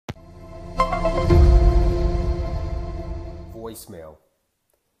Voicemail.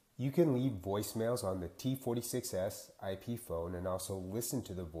 You can leave voicemails on the T46S IP phone and also listen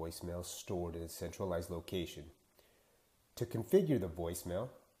to the voicemails stored in a centralized location. To configure the voicemail,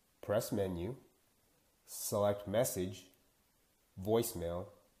 press Menu, select Message, Voicemail,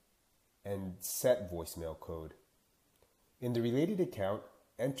 and Set Voicemail Code. In the related account,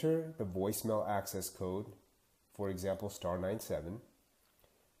 enter the voicemail access code, for example *97,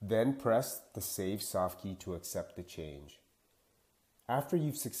 then press the Save Soft key to accept the change. After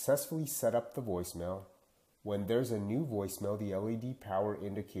you've successfully set up the voicemail, when there's a new voicemail, the LED power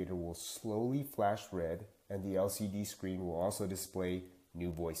indicator will slowly flash red and the LCD screen will also display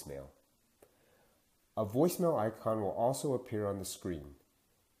new voicemail. A voicemail icon will also appear on the screen.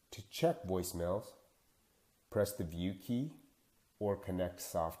 To check voicemails, press the View key or Connect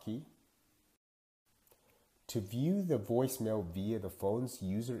Soft key. To view the voicemail via the phone's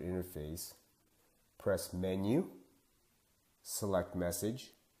user interface, press Menu, select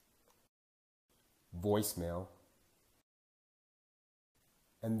Message, Voicemail,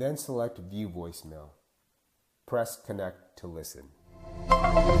 and then select View Voicemail. Press Connect to listen.